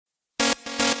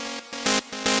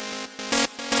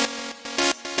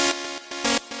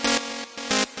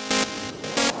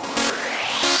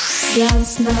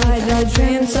Last night I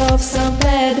dreamt of San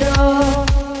Pedro.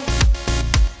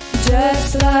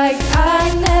 Just like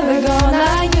I never gone,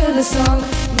 I knew the song.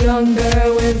 Young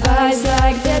girl with eyes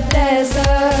like the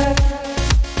desert.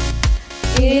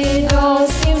 It all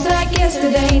seems like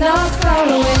yesterday, not far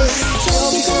away.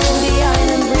 Tropical, the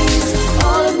island breeze,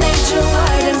 all of nature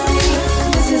wild and free.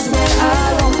 This is where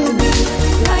I want to be.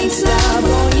 La isla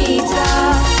bonita,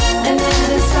 and then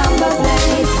the samba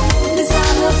played. The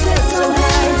sun will set so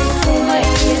high, pull my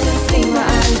ears and sting my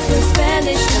eyes to a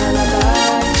Spanish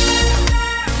lullaby.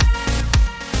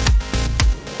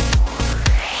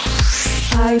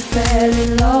 I fell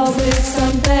in love with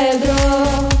San Pedro.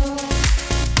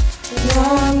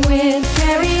 Warm wind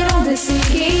carried on the sea,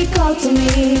 he called to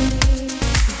me.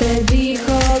 Te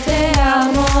dijo te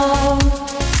amo.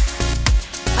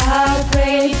 I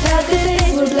prayed that the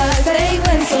days would last, they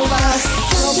went so fast.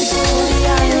 Tropical, the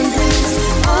island breeze,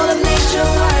 all of nature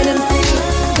wild and free.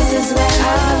 This is where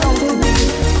I want to be.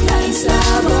 La isla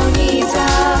bonita,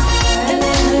 and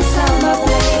then the samba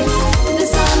played. The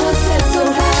sun would set so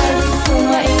high, through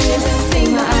my ears and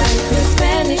sting my eyes to a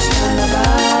Spanish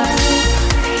lullaby.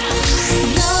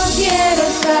 No quiero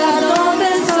estar donde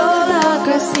el sol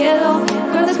acá el cielo,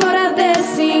 cuando es por ver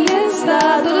si está,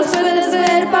 tú los puedes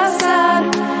ver pasar.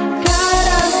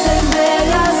 Caras de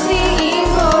velas sin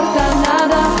importa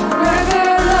nada. Girl,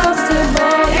 girl loves the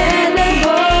boy and the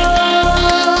boy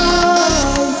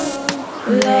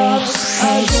loves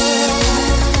a girl.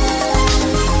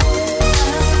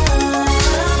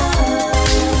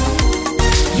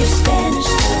 Your Spanish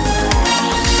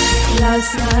lullaby.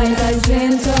 Last night I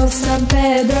dreamt of San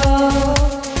Pedro.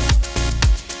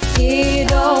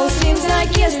 It all seems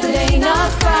like yesterday,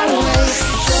 not far away.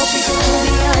 Tropical,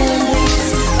 the island.